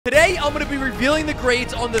today I'm going to be revealing the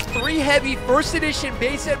grades on the 3 heavy first edition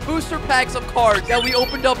base set booster packs of cards that we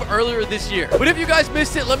opened up earlier this year. But if you guys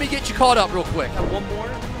missed it, let me get you caught up real quick. Got one more,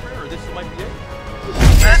 or this might be it.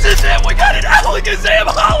 This is it! We got an Alakazam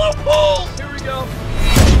Hollow Pull! Here we go.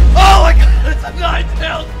 Oh my god, it's a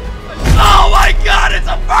 9-tailed! Oh my god, it's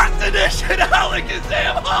a first edition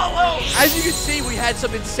Alakazam Hollow! As you can see, we had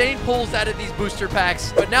some insane pulls out of these booster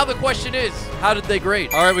packs, but now the question is, how did they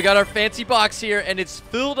grade? Alright, we got our fancy box here, and it's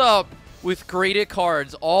filled up with graded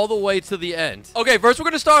cards all the way to the end. Okay, first we're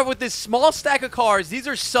going to start with this small stack of cards. These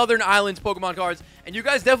are Southern Islands Pokemon cards, and you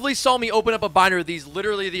guys definitely saw me open up a binder of these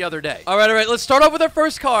literally the other day. Alright, let's start off with our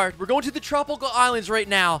first card. We're going to the Tropical Islands right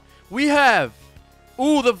now. We have...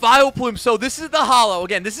 Ooh, the Vileplume. So this is the Hollow.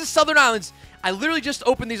 Again, this is Southern Islands. I literally just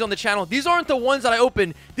opened these on the channel. These aren't the ones that I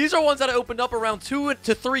opened. These are ones that I opened up around 2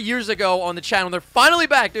 to 3 years ago on the channel. They're finally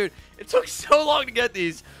back, dude. It took so long to get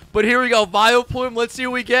these. But here we go. Vileplume. Let's see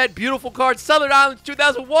what we get. Beautiful card. Southern Islands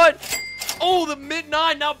 2001. Oh, the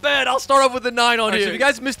mid-9. Not bad. I'll start off with the 9 on here. So if you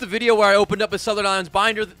guys missed the video where I opened up a Southern Islands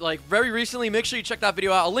binder, like, very recently, make sure you check that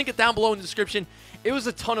video out. I'll link it down below in the description. It was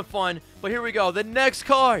a ton of fun. But here we go. The next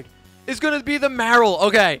card is going to be the Marill.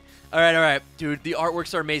 Okay. All right. Dude, the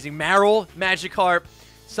artworks are amazing. Marill, Magikarp,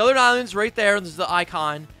 Southern Islands right there. This is the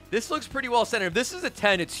icon. This looks pretty well centered. If this is a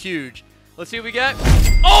 10, it's huge. Let's see what we get.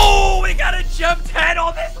 Oh, we got a gem 10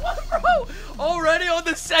 on this one, bro. Already on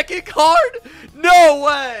the second card? No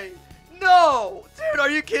way. No. Dude,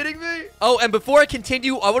 are you kidding me? Oh, and before I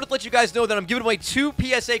continue, I want to let you guys know that I'm giving away 2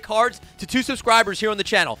 PSA cards to 2 subscribers here on the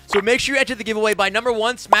channel. So make sure you enter the giveaway by number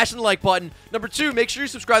 1, smashing the like button. Number 2, make sure you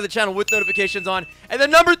subscribe to the channel with notifications on. And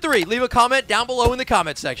then number 3, leave a comment down below in the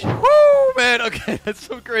comment section. Woo, man. Okay, that's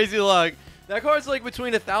some crazy luck. That card's like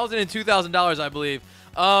between $1,000 and $2,000, I believe.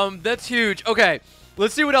 That's huge. Okay.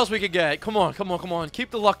 Let's see what else we can get. Come on.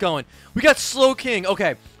 Keep the luck going. We got Slowking.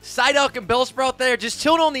 Okay. Psyduck and Bellsprout there. Just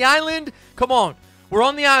chilling on the island. Come on. We're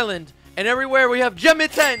on the island. And everywhere we have gem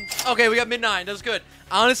mid-10s. Okay, we got mid-9. That's good.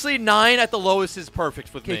 Honestly, 9 at the lowest is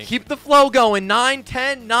perfect with me. Keep the flow going. 9,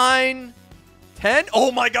 10, 9, 10.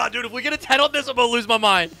 Oh my god, dude. If we get a 10 on this, I'm going to lose my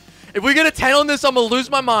mind. If we get a 10 on this, I'm going to lose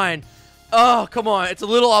my mind. Oh, come on. It's a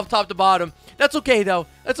little off top to bottom. That's okay, though.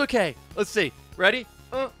 That's okay. Let's see. Ready?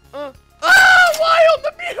 Why on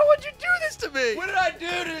the Mew would you do this to me? What did I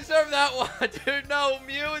do to deserve that one? Dude, no,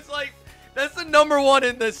 Mew is like, that's the number 1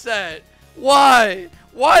 in this set. Why?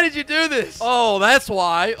 Why did you do this? Oh, that's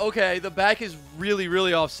why. Okay, the back is really,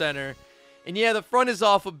 really off center. And yeah, the front is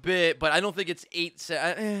off a bit, but I don't think it's 8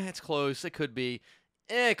 it's close. It could be.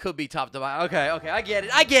 It could be top to bottom. Okay, I get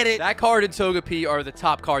it. That card and Togepi are the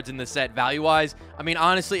top cards in the set value-wise. I mean,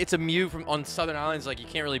 honestly, it's a Mew on Southern Islands. Like, you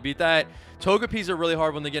can't really beat that. Togepis are really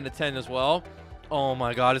hard when they get into 10 as well. Oh,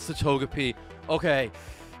 my God. It's the Togepi. Okay.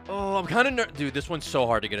 Oh, I'm kind of... Dude, this one's so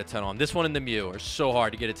hard to get a 10 on. This one and the Mew are so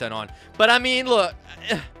hard to get a 10 on. But, I mean, look.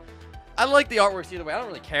 I like the artworks either way. I don't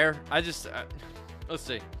really care. I just... let's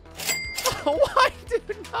see. Why, dude?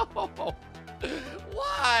 No.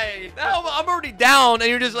 Why? I'm already down, and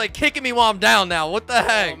you're just, like, kicking me while I'm down now. What the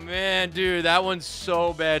heck? Oh, man, dude. That one's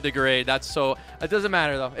so bad to grade. That's so... It doesn't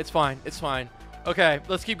matter, though. It's fine. It's fine. Okay,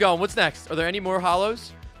 let's keep going. What's next? Are there any more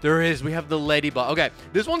hollows? There is. We have the Ladybug. Okay,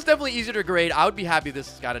 this one's definitely easier to grade. I would be happy if this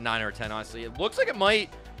has got a 9 or a 10, honestly. It looks like it might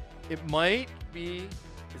be...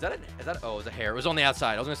 Is that oh, it was a hair. It was on the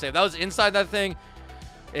outside. I was going to say, if that was inside that thing,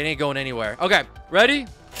 it ain't going anywhere. Okay, ready?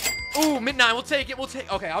 Ooh, mid-9. We'll take it.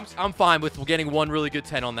 Okay, I'm fine with getting one really good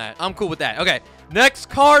 10 on that. I'm cool with that. Okay, next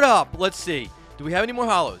card up. Let's see. Do we have any more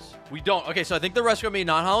hollows? We don't. Okay, so I think the rest are going to be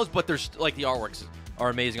non-hollows, but there's, like, the artworks are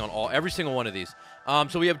amazing on every single one of these.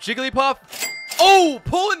 So we have Jigglypuff. Oh,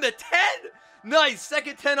 pulling the 10. Nice.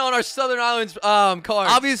 Second 10 on our Southern Islands card.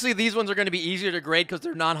 Obviously, these ones are going to be easier to grade because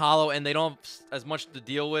they're non-hollow and they don't have as much to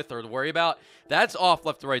deal with or to worry about. That's off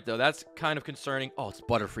left to right, though. That's kind of concerning. Oh, it's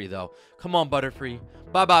Butterfree, though. Come on, Butterfree.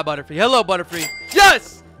 Bye-bye, Butterfree. Hello, Butterfree.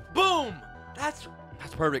 Yes! Boom! That's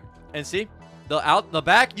perfect. And see? The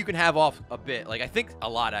back, you can have off a bit. Like, I think a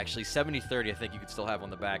lot, actually. 70-30, I think you could still have on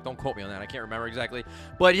the back. Don't quote me on that. I can't remember exactly.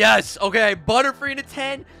 But, yes. Okay, Butterfree in a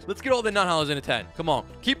 10. Let's get all the non-hollows in a 10. Come on.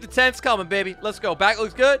 Keep the 10s coming, baby. Let's go. Back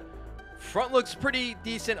looks good. Front looks pretty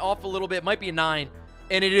decent. Off a little bit. Might be a 9.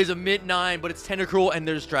 And it is a mid-9, but it's Tentacruel, and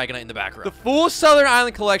there's Dragonite in the background. The full Southern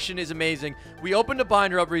Island collection is amazing. We opened a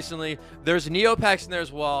binder up recently. There's Neopaks in there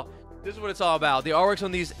as well. This is what it's all about. The artworks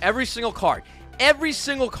on these, every single card. Every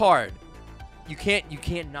single card. You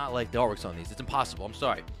can't not like the artworks on these. It's impossible. I'm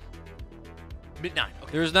sorry. Mid-9.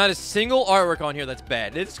 Okay. There's not a single artwork on here that's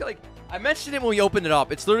bad. It's like, I mentioned it when we opened it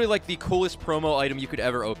up. It's literally like the coolest promo item you could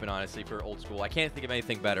ever open, honestly, for old school. I can't think of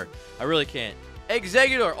anything better. I really can't.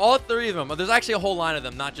 Executor, all 3 of them. There's actually a whole line of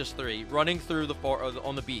them, not just 3, running through the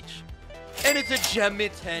on the beach. And it's a Gem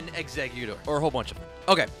 10 Executor, or a whole bunch of them.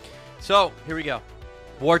 Okay, so here we go.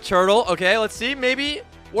 War Turtle. Okay, let's see. Maybe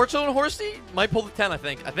War Turtle and Horsey might pull the 10, I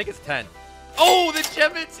think. I think it's 10. Oh, the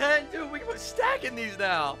Gem 10. Dude, we're stacking these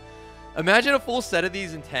now. Imagine a full set of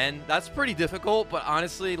these in 10. That's pretty difficult, but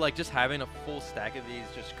honestly, like, just having a full stack of these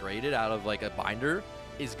just graded out of, like, a binder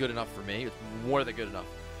is good enough for me. It's more than good enough.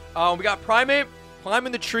 We got Primate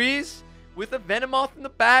climbing the trees with a Venomoth in the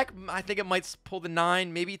back. I think it might pull the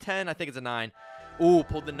 9, maybe 10. I think it's a 9. Ooh,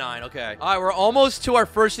 pulled the 9. Okay. All right, we're almost to our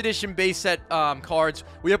first edition base set cards.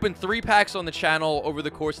 We opened 3 packs on the channel over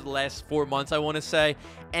the course of the last 4 months, I want to say.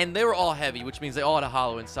 And they were all heavy, which means they all had a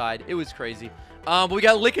hollow inside. It was crazy. But we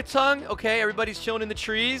got Lickitung. Okay, everybody's chilling in the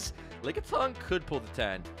trees. Lickitung could pull the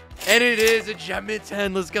 10. And it is a Gem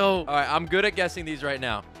 10. Let's go. All right, I'm good at guessing these right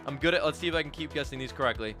now. Let's see if I can keep guessing these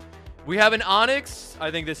correctly. We have an Onyx. I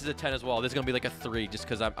think this is a 10 as well. This is going to be like a 3 just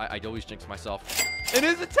because I always jinx myself. It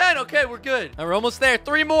is a 10. Okay, we're good. And we're almost there.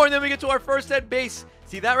 3 more, and then we get to our first head base.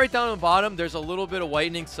 See that right down on the bottom? There's a little bit of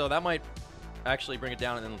whitening, so that might actually bring it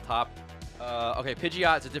down and then the top. Okay,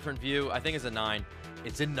 Pidgeot, it's a different view. I think it's a 9.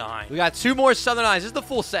 It's a 9. We got 2 more Southern Eyes. This is the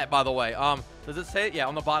full set, by the way. Does it say it? Yeah,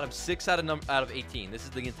 on the bottom, 6 out of 18. This is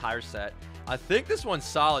the entire set. I think this one's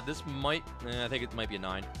solid. This might... I think it might be a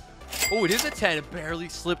 9. Oh, it is a 10. It barely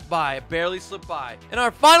slipped by. It barely slipped by. And our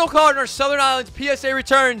final card in our Southern Islands PSA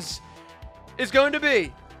returns is going to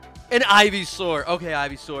be an Ivysaur. Okay,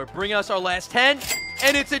 Ivysaur. Bring us our last 10.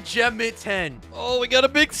 And it's a Gem 10. Oh, we got a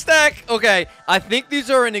big stack. Okay, I think these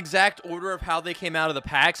are in exact order of how they came out of the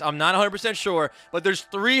packs. I'm not 100% sure, but there's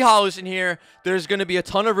 3 hollows in here. There's going to be a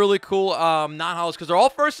ton of really cool non-hollows because they're all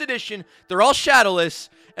first edition. They're all shadowless.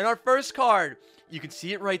 And our first card, you can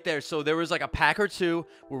see it right there. So there was like a pack or 2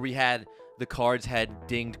 where we had the cards had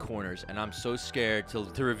dinged corners, and I'm so scared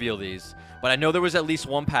to reveal these. But I know there was at least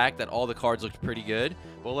 1 pack that all the cards looked pretty good.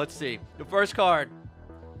 Well, let's see. The first card.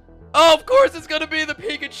 Oh, of course it's going to be the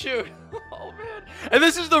Pikachu. Oh, man. And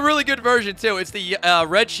this is the really good version, too. It's the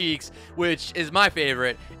Red Cheeks, which is my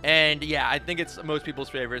favorite. And, yeah, I think it's most people's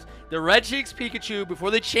favorites. The Red Cheeks Pikachu, before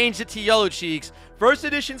they changed it to Yellow Cheeks. First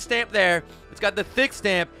edition stamp there. It's got the thick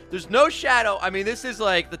stamp. There's no shadow. I mean, this is,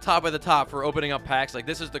 like, the top of the top for opening up packs. Like,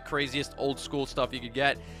 this is the craziest old-school stuff you could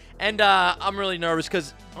get. And I'm really nervous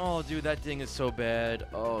because, oh, dude, that ding is so bad.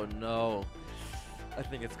 Oh, no. I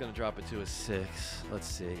think it's going to drop it to a 6. Let's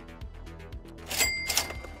see.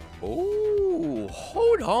 Oh,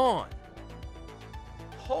 hold on.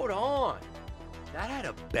 Hold on. That had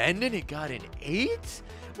a bend and it got an 8?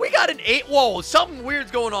 We got an 8. Whoa, something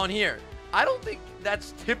weird's going on here. I don't think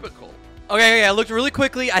that's typical. Okay, I looked really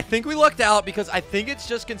quickly. I think we lucked out because I think it's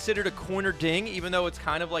just considered a corner ding, even though it's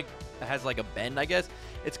kind of like, it has like a bend, I guess.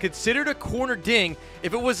 It's considered a corner ding.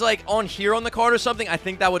 If it was like on here on the card or something, I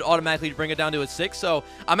think that would automatically bring it down to a 6. So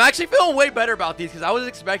I'm actually feeling way better about these because I was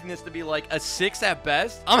expecting this to be like a 6 at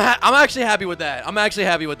best. I'm actually happy with that. I'm actually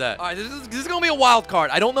happy with that. All right, this is going to be a wild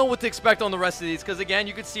card. I don't know what to expect on the rest of these because, again,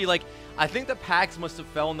 you could see like I think the packs must have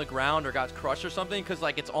fell on the ground or got crushed or something because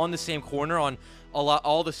like it's on the same corner on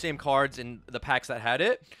all the same cards in the packs that had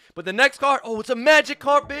it. But the next card, oh, it's a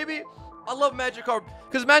Magikarp, baby. I love Magikarp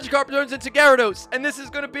because Magikarp turns into Gyarados, and this is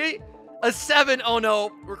going to be a 7. Oh,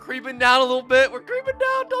 no. We're creeping down a little bit. We're creeping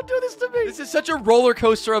down. Don't do this to me. This is such a roller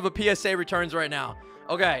coaster of a PSA returns right now.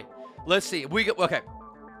 Okay, let's see. Okay.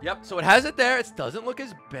 Yep, so it has it there. It doesn't look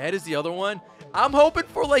as bad as the other one. I'm hoping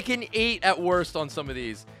for like an 8 at worst on some of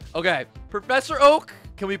these. Okay, Professor Oak.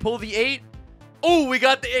 Can we pull the 8? Oh, we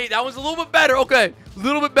got the 8. That was a little bit better. Okay, a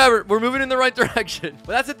little bit better. We're moving in the right direction.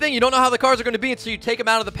 But that's the thing. You don't know how the cards are going to be until you take them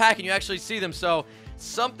out of the pack and you actually see them. So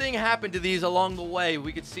something happened to these along the way.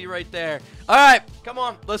 We could see right there. All right, come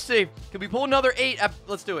on. Let's see. Can we pull another 8?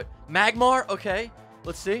 Let's do it. Magmar. Okay,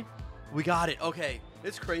 let's see. We got it. Okay.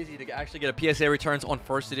 It's crazy to actually get a PSA returns on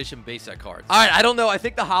first edition base set cards. All right, I don't know. I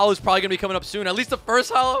think the hollow is probably going to be coming up soon. At least the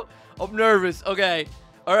first hollow. I'm nervous. Okay.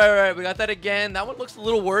 All right. We got that again. That one looks a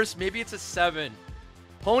little worse. Maybe it's a 7.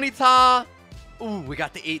 Ponyta. Ooh, we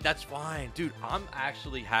got the 8. That's fine. Dude, I'm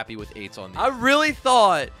actually happy with 8s on these. I really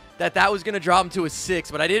thought that was going to drop them to a 6,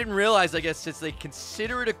 but I didn't realize, I guess, since they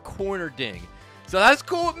consider it a corner ding. So that's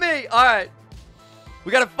cool with me. All right.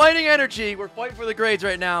 We got a fighting energy. We're fighting for the grades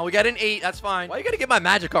right now. We got an 8. That's fine. Why you got to get my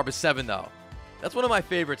Magikarp a 7, though? That's one of my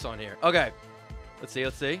favorites on here. Okay. Let's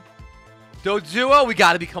see. Doduo. We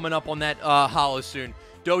got to be coming up on that hollow soon.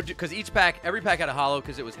 Because every pack had a hollow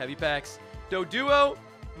because it was heavy packs. Doduo.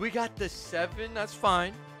 We got the 7. That's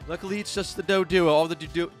fine. Luckily, it's just the Doduo. All the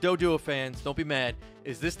Doduo fans, don't be mad.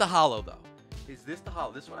 Is this the hollow, though? Is this the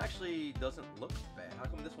hollow? This one actually doesn't look bad. how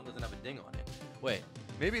come this one doesn't have a ding on it? Wait,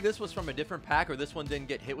 maybe this was from a different pack or this one didn't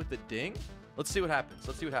get hit with the ding? Let's see what happens.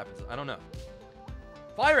 Let's see what happens. I don't know.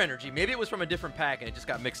 Fire energy. Maybe it was from a different pack and it just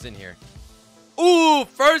got mixed in here. Ooh,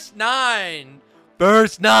 first 9.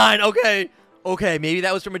 First 9. Okay. Okay, maybe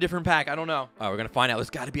that was from a different pack. I don't know. All right, we're going to find out. It's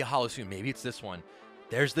got to be a hollow soon. Maybe it's this one.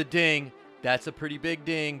 There's the ding. That's a pretty big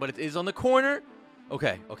ding, but it is on the corner.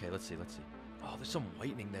 Okay, okay, let's see, let's see. Oh, there's some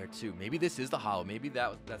whitening there, too. Maybe this is the hollow. Maybe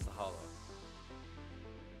that's the hollow.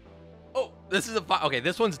 Oh, this is a 5. Okay,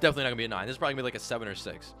 this one's definitely not going to be a 9. This is probably going to be like a 7 or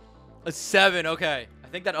 6. A 7, okay. I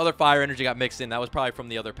think that other fire energy got mixed in. That was probably from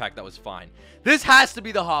the other pack. That was fine. This has to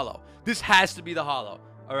be the hollow. This has to be the hollow.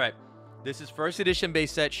 All right. This is first edition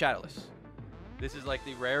base set Shadowless. This is like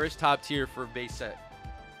the rarest top tier for base set.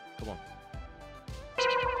 Come on.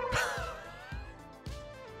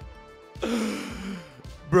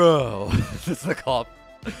 Bro, this is the cough.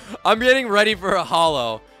 I'm getting ready for a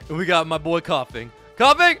hollow. And we got my boy coughing.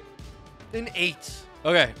 Coughing? An 8.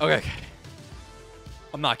 Okay, okay, okay.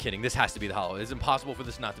 I'm not kidding. This has to be the hollow. It's impossible for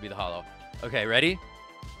this not to be the hollow. Okay, ready?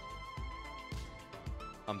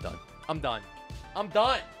 I'm done. I'm done. I'm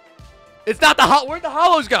done. It's not the hollow. Where'd the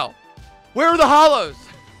hollows go? Where are the hollows?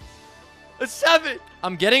 A 7.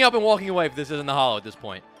 I'm getting up and walking away if this isn't the hollow at this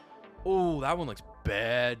point. Oh, that one looks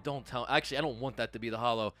bad. Don't tell. Actually, I don't want that to be the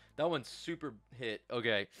hollow. That one's super hit.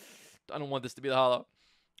 Okay. I don't want this to be the hollow.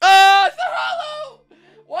 Ah, it's the hollow.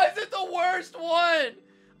 Why is it the worst one?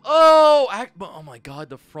 Oh, oh my God,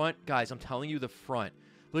 the front. Guys, I'm telling you, the front.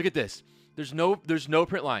 Look at this. There's no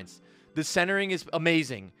print lines. The centering is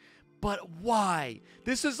amazing. But why?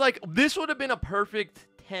 This is like, this would have been a perfect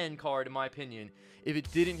 10 card, in my opinion, if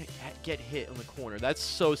it didn't get hit in the corner. That's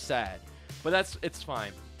so sad. But it's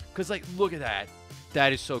fine. Because, like, look at that.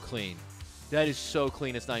 That is so clean. That is so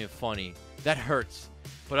clean, it's not even funny. That hurts.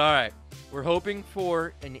 But, all right. We're hoping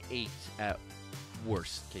for an 8 at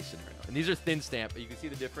worst case scenario. And these are thin stamp. You can see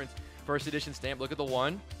the difference. First edition stamp. Look at the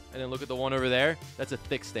one. And then look at the one over there. That's a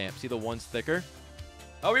thick stamp. See the one's thicker?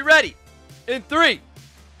 Are we ready? In 3,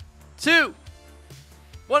 2,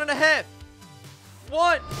 1.5.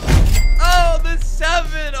 1. Oh, the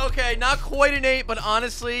 7. Okay, not quite an 8, but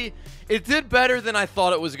honestly, it did better than I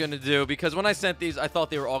thought it was going to do, because when I sent these, I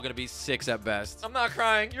thought they were all going to be 6 at best. I'm not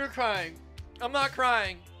crying. You're crying. I'm not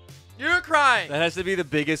crying. You're crying. That has to be the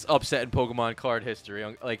biggest upset in Pokemon card history.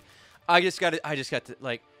 Like, I just got to,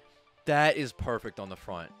 like, that is perfect on the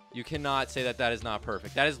front. You cannot say that that is not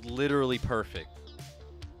perfect. That is literally perfect.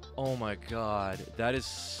 Oh my God. That is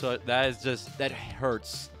just, that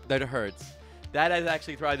hurts. That hurts. That is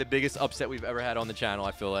actually probably the biggest upset we've ever had on the channel,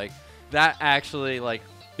 I feel like. That actually, like,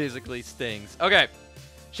 physically stings. Okay.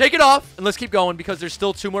 Shake it off, and let's keep going, because there's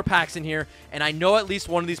still 2 more packs in here, and I know at least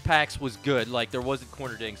one of these packs was good. Like, there wasn't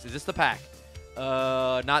corner dings. Is this the pack?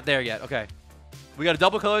 Not there yet. Okay. We got a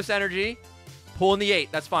double colorless energy. Pulling the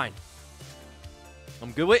 8. That's fine.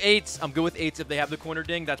 I'm good with 8s. I'm good with 8s if they have the corner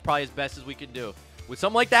ding. That's probably as best as we can do. With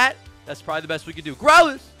something like that, that's probably the best we could do.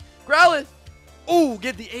 Growlithe! Growlithe! Ooh,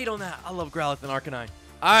 get the 8 on that. I love Growlithe and Arcanine.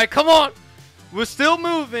 All right, come on. We're still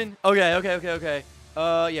moving. Okay, okay, okay, okay.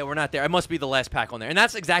 Yeah, we're not there. It must be the last pack on there. And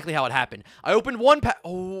that's exactly how it happened. I opened one pack.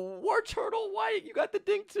 Oh, War Turtle White. You got the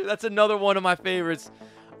ding too. That's another one of my favorites.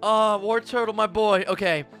 War Turtle, my boy.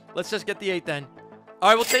 Okay, let's just get the 8 then. All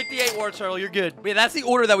right, we'll take the 8, War Turtle. You're good. But yeah, that's the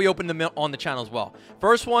order that we opened them on the channel as well.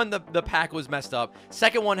 First one, the pack was messed up.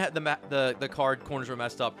 Second one, had the card corners were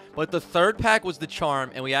messed up. But the third pack was the charm,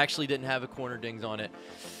 and we actually didn't have a corner dings on it.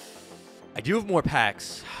 I do have more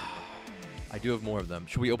packs. I do have more of them.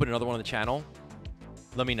 Should we open another one on the channel?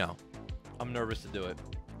 Let me know. I'm nervous to do it.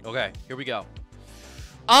 Okay, here we go.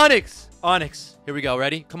 Onyx! Onyx. Here we go.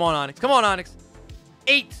 Ready? Come on, Onyx. Come on, Onyx.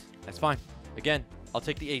 8. That's fine. Again, I'll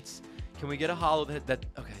take the 8s. Can we get a hollow that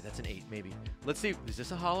okay, that's an 8, maybe. Let's see. Is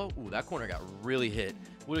this a hollow? Ooh, that corner got really hit.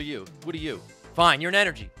 What are you? What are you? Fine, you're an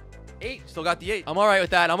energy. 8. Still got the 8. I'm all right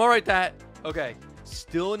with that. I'm all right with that. Okay.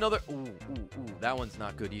 Still another. Ooh, ooh, ooh. That one's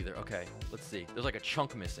not good either. Okay. Let's see. There's like a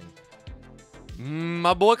chunk missing.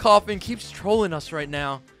 My boy Coffin keeps trolling us right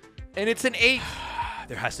now. And it's an 8.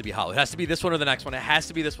 There has to be a hollow. It has to be this one or the next one. It has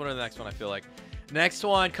to be this one or the next one, I feel like. Next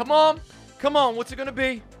one. Come on. Come on. What's it going to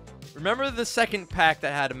be? Remember the second pack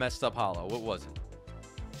that had a messed up hollow? What was it?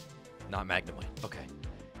 Not Magnemite. Okay.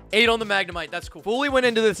 8 on the Magnemite. That's cool. Fully went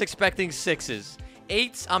into this expecting 6s.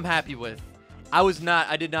 8s, I'm happy with.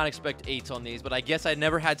 I did not expect 8s on these, but I guess I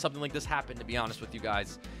never had something like this happen, to be honest with you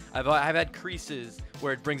guys. I've had creases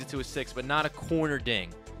where it brings it to a 6, but not a corner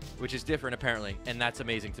ding, which is different apparently, and that's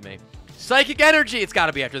amazing to me. Psychic Energy. It's got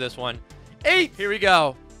to be after this one. 8. Here we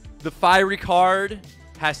go. The fiery card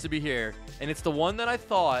has to be here, and it's the one that I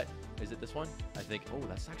thought. Is it this one? I think. Oh,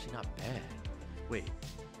 that's actually not bad. Wait,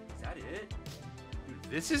 is that it?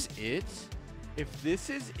 Dude, this is it? If this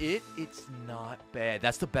is it, it's not bad.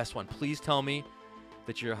 That's the best one. Please tell me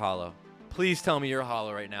that you're hollow. Please tell me you're a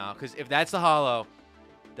hollow right now. Because if that's the hollow,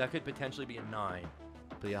 that could potentially be a 9.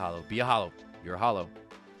 Be a hollow. Be a hollow. You're a hollow.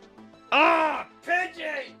 Ah!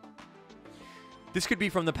 Pidgey! This could be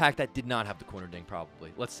from the pack that did not have the corner ding,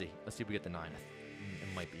 probably. Let's see. Let's see if we get the 9.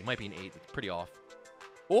 It might be. It might be an 8. It's pretty off.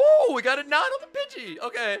 Oh, we got a 9 on the Pidgey.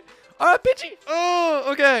 Okay. All right, Pidgey. Oh,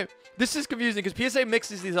 okay. This is confusing because PSA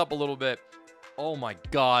mixes these up a little bit. Oh, my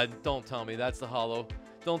God. Don't tell me that's the hollow.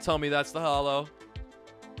 Don't tell me that's the hollow.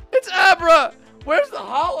 It's Abra. Where's the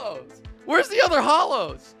hollows? Where's the other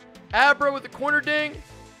hollows? Abra with the corner ding.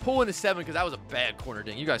 Pulling the 7 because that was a bad corner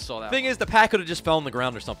ding. You guys saw that. Thing is, the pack could have just fell on the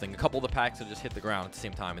ground or something. A couple of the packs would have just hit the ground at the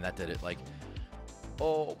same time, and that did it. Like,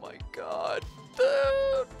 oh my God.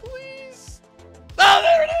 Dude, please. Oh,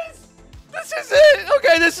 there it is. This is it.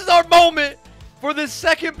 Okay, this is our moment for this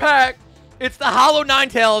second pack. It's the hollow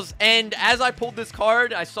Ninetales, and as I pulled this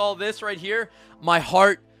card, I saw this right here. My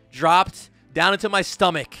heart dropped down into my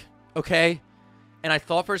stomach, okay? And I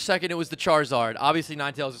thought for a second it was the Charizard. Obviously,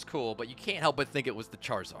 Ninetales is cool, but you can't help but think it was the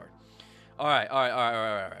Charizard. All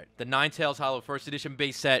right. The Ninetales Hollow First Edition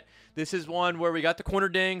base set. This is one where we got the corner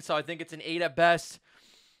ding, so I think it's an 8 at best.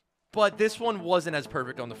 But this one wasn't as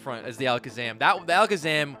perfect on the front as the Alakazam. The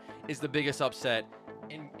Alakazam is the biggest upset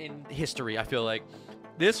in history, I feel like.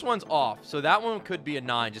 This one's off, so that one could be a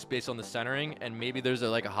 9 just based on the centering, and maybe there's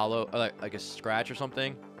like a hollow, like a scratch or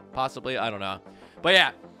something, possibly. I don't know. But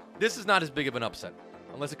yeah. This is not as big of an upset.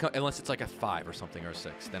 Unless it's like a 5 or something or a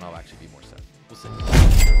 6. Then I'll actually be more set. We'll see.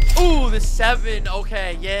 Ooh, the 7.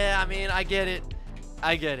 Okay. Yeah, I mean, I get it.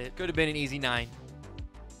 I get it. Could have been an easy 9.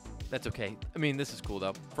 That's okay. I mean, this is cool,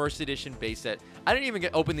 though. First edition base set. I didn't even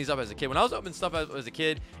open these up as a kid. When I was opening stuff as a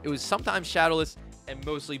kid, it was sometimes shadowless and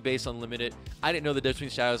mostly base unlimited. I didn't know the difference between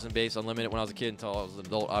shadowless and base unlimited when I was a kid until I was an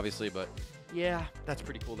adult, obviously. But yeah, that's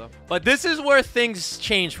pretty cool, though. But this is where things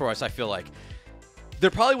change for us, I feel like. There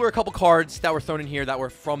probably were a couple cards that were thrown in here that were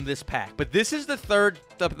from this pack. But this is the third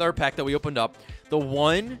pack that we opened up. The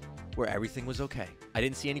one where everything was okay. I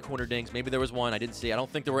didn't see any corner dings. Maybe there was one. I didn't see. I don't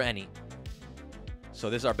think there were any. So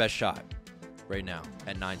this is our best shot right now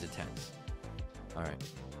at 9s and 10s. All right.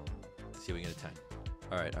 Let's see if we can get a 10.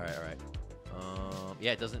 All right.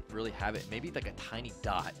 Yeah, it doesn't really have it. Maybe like a tiny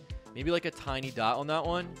dot. Maybe like a tiny dot on that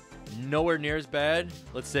one. Nowhere near as bad.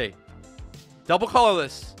 Let's see. Double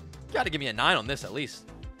colorless. You got to give me a 9 on this at least.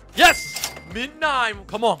 Yes! Mid-9.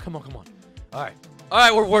 Come on. All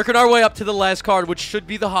right, we're working our way up to the last card, which should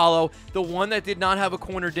be the hollow. The one that did not have a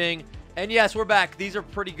corner ding. And yes, we're back. These are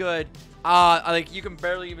pretty good. Like, you can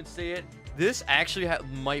barely even see it. This actually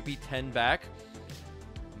might be 10 back.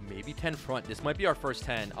 Maybe 10 front. This might be our first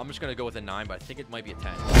 10. I'm just going to go with a 9, but I think it might be a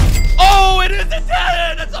 10. Oh, it is a 10!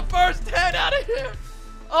 That's the first 10 out of here!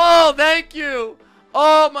 Oh, thank you!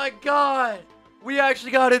 Oh, my God! We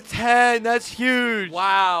actually got a 10. That's huge.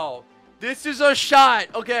 Wow. This is our shot.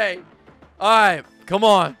 Okay. All right. Come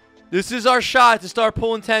on. This is our shot to start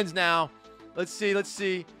pulling 10s now. Let's see.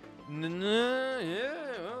 Yeah.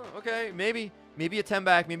 Okay. Maybe a 10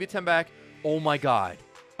 back. Maybe a 10 back. Oh, my God.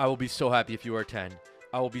 I will be so happy if you are a 10.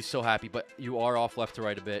 I will be so happy. But you are off left to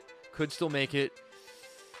right a bit. Could still make it.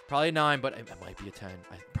 Probably a 9, but it might be a 10.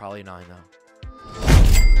 Probably a 9, though.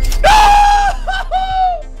 No!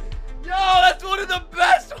 Yo, that's one of the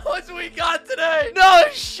best ones we got today. Another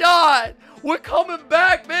shot. We're coming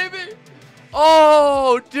back, baby.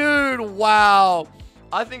 Oh, dude. Wow.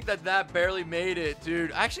 I think that barely made it,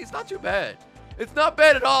 dude. Actually, it's not too bad. It's not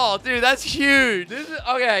bad at all, dude. That's huge. This is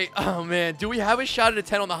okay. Oh, man. Do we have a shot at a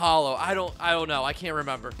 10 on the hollow? I don't know. I can't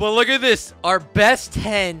remember. But look at this. Our best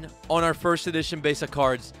 10 on our first edition base of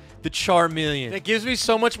cards. The Charmeleon. It gives me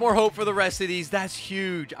so much more hope for the rest of these. That's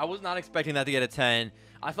huge. I was not expecting that to get a 10.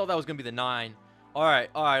 I thought that was going to be the 9. All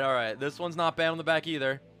right. This one's not bad on the back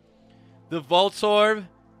either. The Voltorb.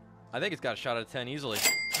 I think it's got a shot at a 10 easily.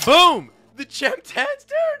 Boom! The Gem 10s,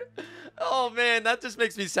 dude! Oh, man. That just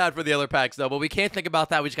makes me sad for the other packs, though. But we can't think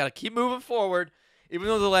about that. We just got to keep moving forward. Even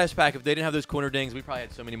though the last pack, if they didn't have those corner dings, we probably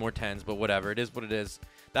had so many more 10s. But whatever. It is what it is.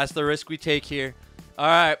 That's the risk we take here. All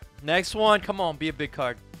right. Next one. Come on. Be a big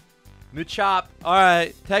card. Machop. All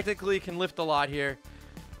right. Technically can lift a lot here.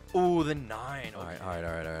 Ooh, the 9. Okay. All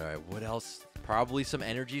right. What else? Probably some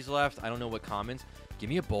energies left. I don't know what commons. Give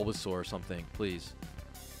me a Bulbasaur or something, please.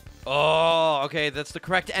 Oh, okay. That's the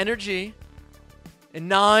correct energy. And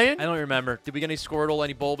 9. I don't remember. Did we get any Squirtle,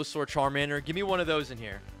 any Bulbasaur, Charmander? Give me one of those in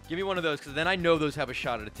here. Give me one of those, because then I know those have a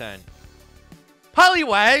shot at a 10.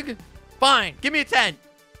 Poliwag. Fine. Give me a 10.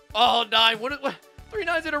 Oh, 9. What 3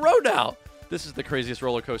 9s in a row now. This is the craziest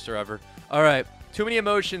roller coaster ever. All right. Too many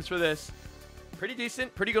emotions for this. Pretty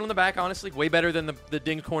decent. Pretty good on the back, honestly. Way better than the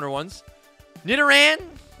dinged corner ones. Nidoran.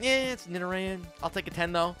 Yeah, it's Nidoran. I'll take a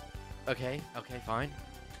 10, though. Okay, fine.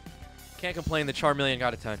 Can't complain. The Charmeleon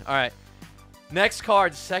got a 10. All right. Next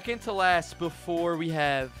card, second to last before we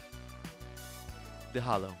have the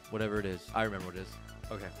holo. Whatever it is. I remember what it is.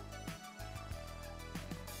 Okay.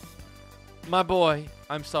 My boy.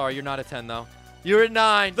 I'm sorry. You're not a 10, though. You're at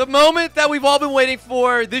 9. The moment that we've all been waiting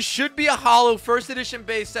for. This should be a holo first edition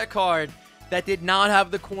base set card that did not have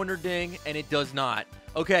the corner ding, and it does not.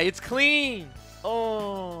 Okay, it's clean.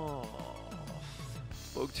 Oh.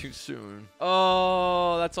 Spoke too soon.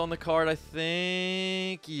 Oh, that's on the card, I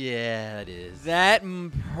think. Yeah, it is. That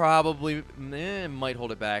probably might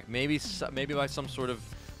hold it back. Maybe by some sort of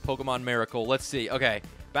Pokemon miracle. Let's see. Okay,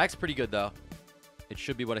 back's pretty good, though. It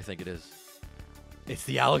should be what I think it is. It's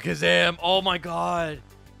the Alakazam. Oh, my God.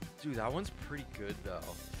 Dude, that one's pretty good, though.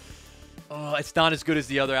 Oh, it's not as good as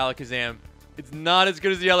the other Alakazam. It's not as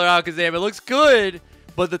good as the other Alakazam. It looks good,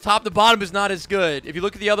 but the top to bottom is not as good. If you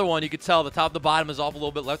look at the other one, you can tell the top to bottom is off a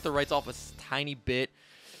little bit. Left to right's off a tiny bit.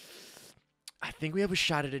 I think we have a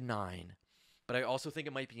shot at a 9, but I also think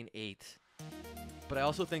it might be an 8. But I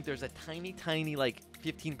also think there's a tiny, like,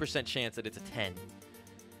 15% chance that it's a 10.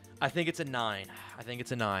 I think it's a 9. I think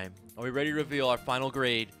it's a 9. Are we ready to reveal our final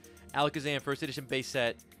grade? Alakazam first edition base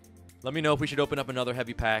set. Let me know if we should open up another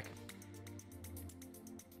heavy pack.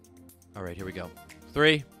 All right, here we go.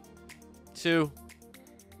 3, 2,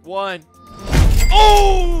 1.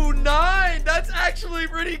 Oh, 9. That's actually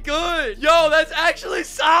pretty good. Yo, that's actually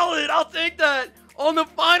solid. I'll take that. On the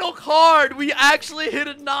final card, we actually hit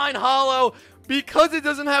a 9 holo because it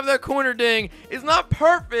doesn't have that corner ding. It's not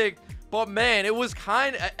perfect. But, man, it was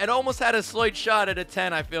it almost had a slight shot at a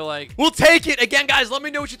 10, I feel like. We'll take it. Again, guys, let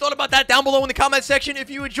me know what you thought about that down below in the comment section. If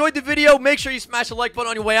you enjoyed the video, make sure you smash the like button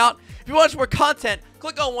on your way out. If you want more content,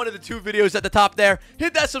 click on one of the 2 videos at the top there.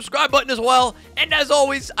 Hit that subscribe button as well. And as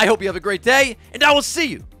always, I hope you have a great day, and I will see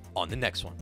you on the next one.